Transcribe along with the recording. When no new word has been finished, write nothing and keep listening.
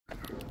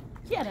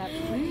Get up.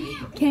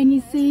 Can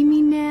you see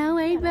me now,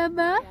 eh,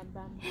 Bubba?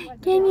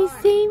 Can you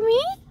see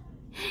me?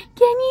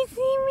 Can you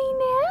see me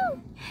now?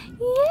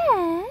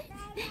 Yes.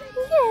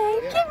 Yeah.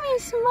 Give me a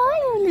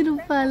smile, little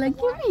fella.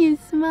 Give me a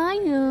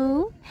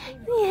smile.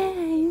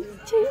 Yes.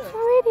 Too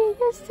pretty.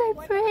 You're so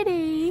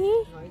pretty.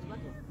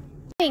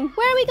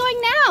 Where are we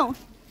going now?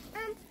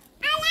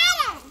 A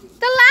ladder.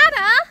 The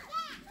ladder?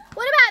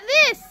 What about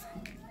this?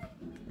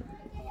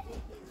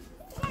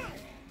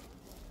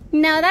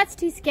 No, that's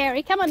too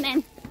scary. Come on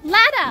then.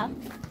 Ladder.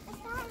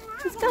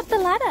 Let's go up the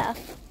ladder.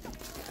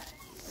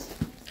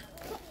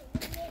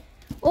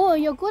 Oh,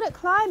 you're good at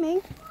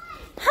climbing.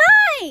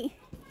 Hi!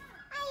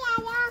 Hi,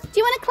 Ladder. Do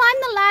you want to climb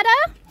the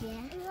ladder?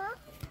 Yeah.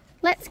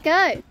 Let's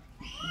go.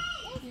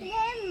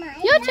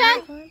 Your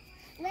turn.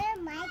 Where's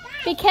my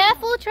guy? Be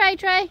careful, Trey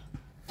Trey.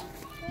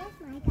 Where's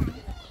my guy?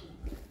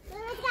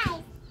 Where's my guy?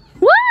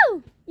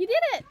 Woo! You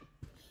did it.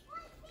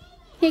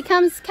 Here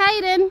comes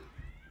Caden.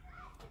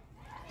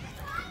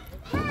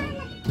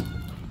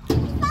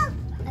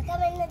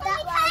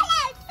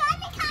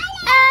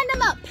 And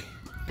I'm up.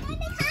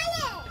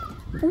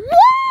 Woo!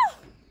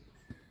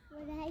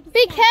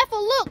 Be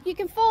careful, look, you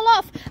can fall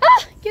off.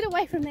 Ah, get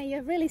away from there,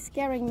 you're really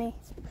scaring me.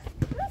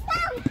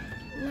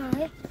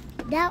 No,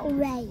 that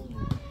way.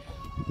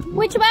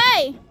 Which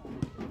way?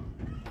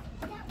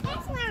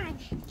 This one.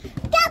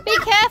 Be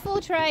careful,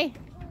 Trey.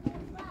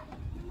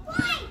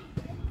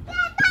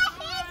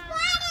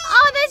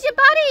 Oh, there's your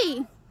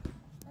buddy.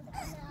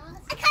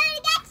 I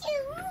can't get you.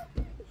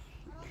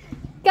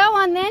 Go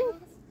on then.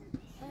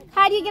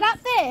 How do you get up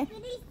there?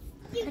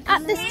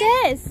 Up the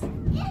stairs.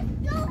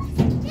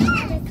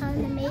 Come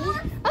to me.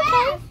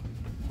 Okay.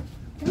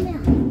 Come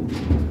here.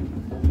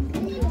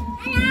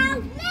 Hello,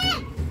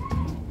 Miss.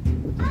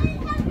 Come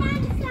down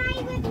the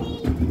slide with me.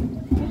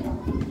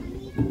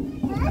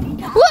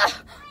 Whoa!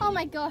 Oh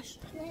my gosh.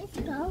 Let's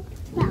go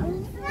down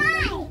the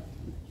slide.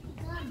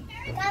 Come.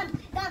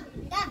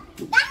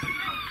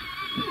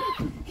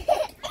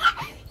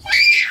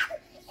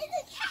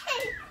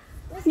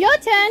 Your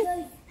turn.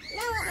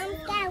 No, I'm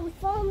scared.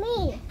 For me.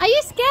 Are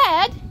you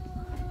scared?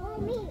 For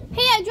me.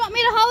 Here, do you want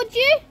me to hold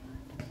you?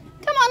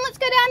 Come on, let's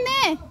go down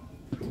there.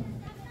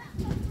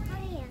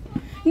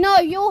 No,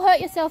 you'll hurt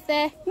yourself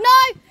there.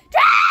 No!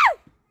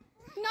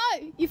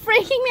 No, you're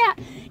freaking me out.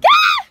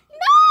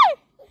 No!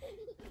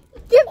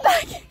 Get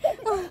back.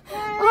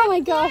 Oh my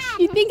gosh,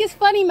 you think it's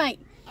funny, mate?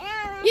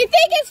 You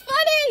think it's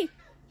funny?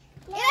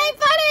 It ain't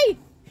funny.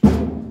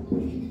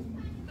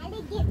 I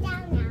need to get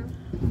down now.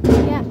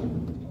 Yeah.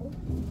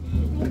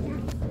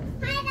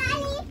 Hi,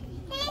 Daddy.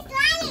 Here's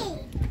Daddy.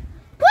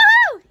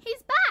 Woo!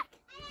 He's back.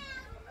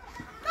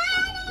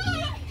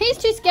 Daddy. He's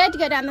too scared to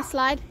go down the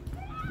slide.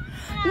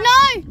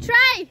 No,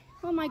 Trey.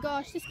 Oh my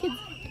gosh, this kid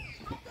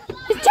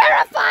is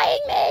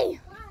terrifying me.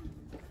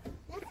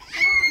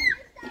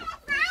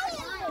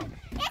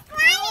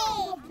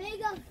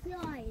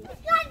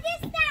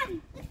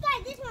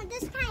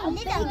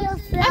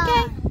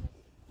 Okay.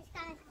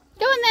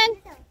 Go on then.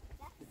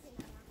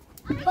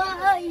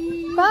 Bye.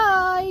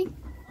 Bye.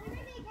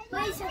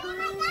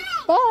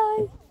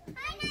 Bye.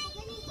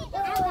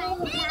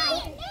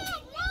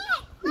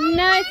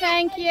 No,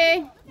 thank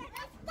you.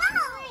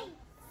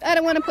 I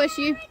don't want to push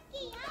you.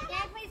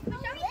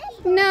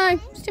 No,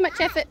 it's too much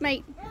effort,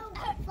 mate.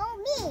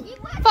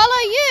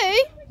 Follow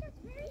you?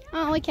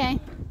 Oh, okay.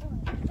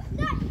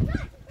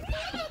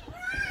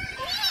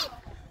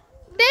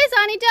 There's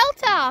Auntie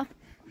Delta.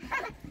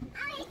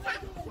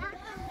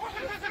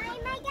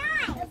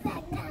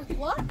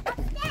 What?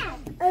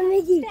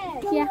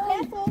 Yeah.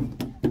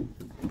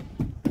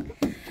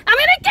 I'm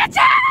gonna get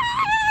you!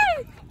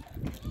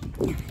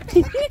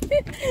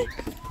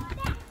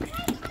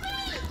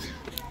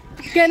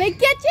 Gonna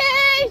get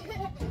you!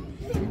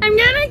 I'm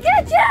gonna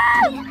get you!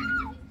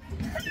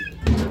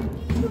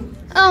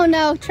 Oh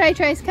no,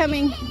 Trey's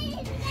coming.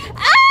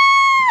 Ah!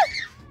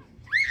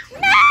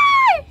 No!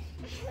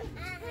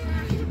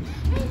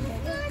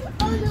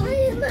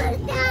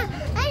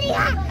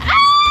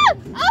 Ah!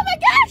 Oh my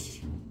gosh!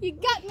 You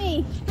got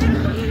me!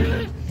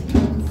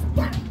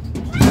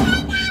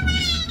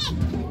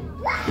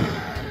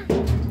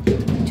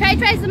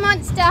 Trey's the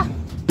monster.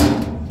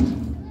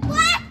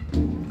 What?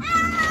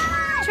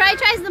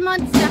 Trey's the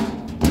monster.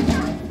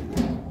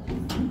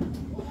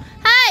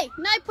 Hey,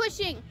 no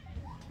pushing.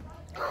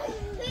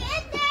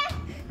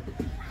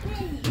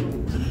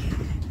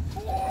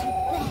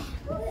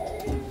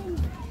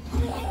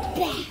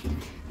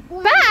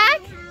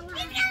 Back?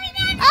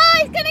 Oh,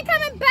 he's gonna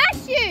come and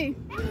bash you.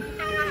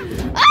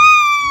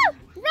 Oh!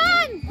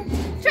 Run!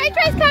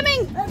 Trey's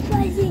coming.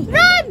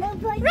 Run!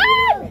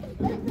 Run!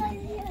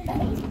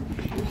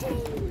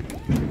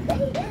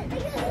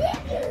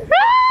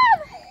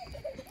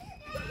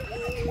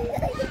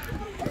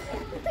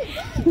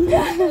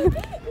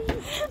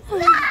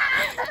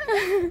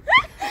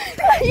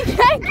 You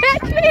can't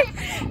catch me!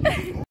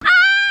 Ah!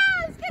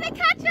 It's gonna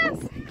catch us!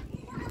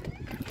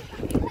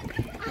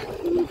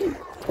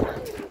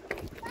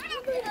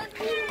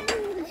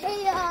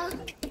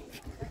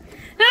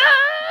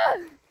 Ah!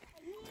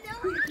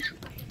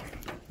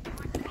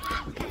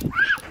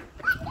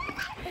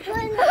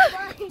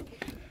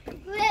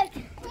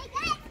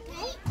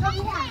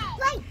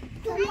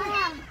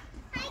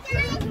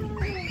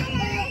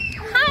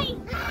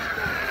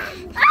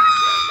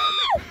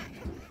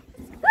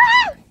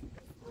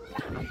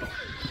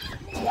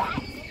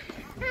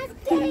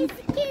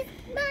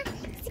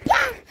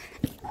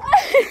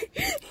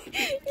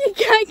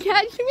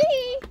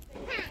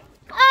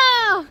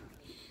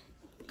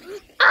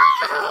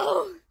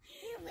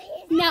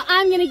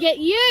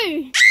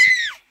 you!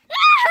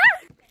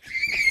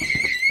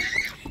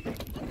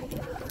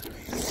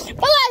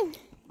 Hello!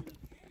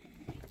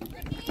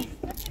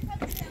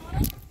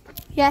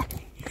 Yeah.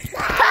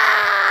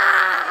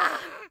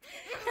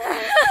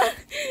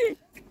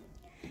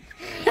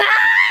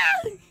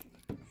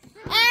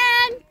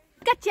 And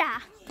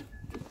gotcha!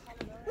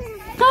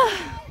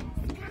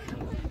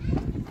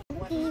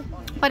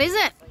 What is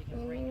it?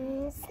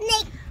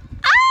 Snake.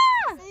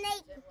 Ah!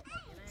 Snake.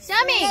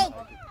 Show me!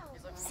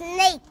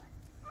 Snake.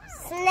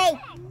 Snake.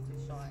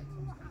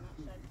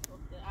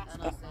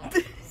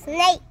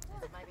 Snake.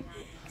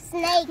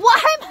 Snake.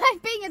 Why am I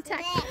being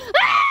attacked?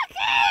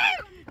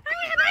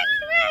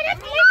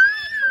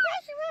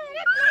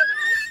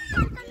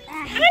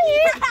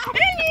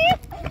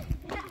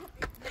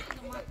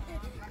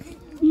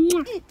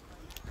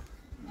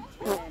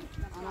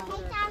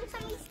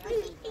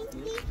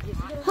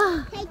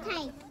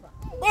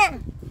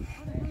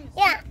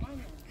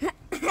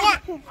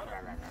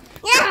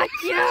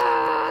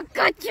 Gotcha!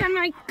 Gotcha,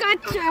 my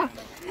gotcha!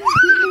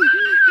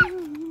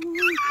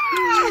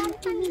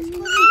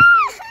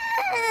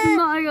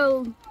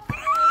 Smile!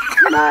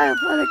 Smile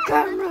for the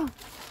camera!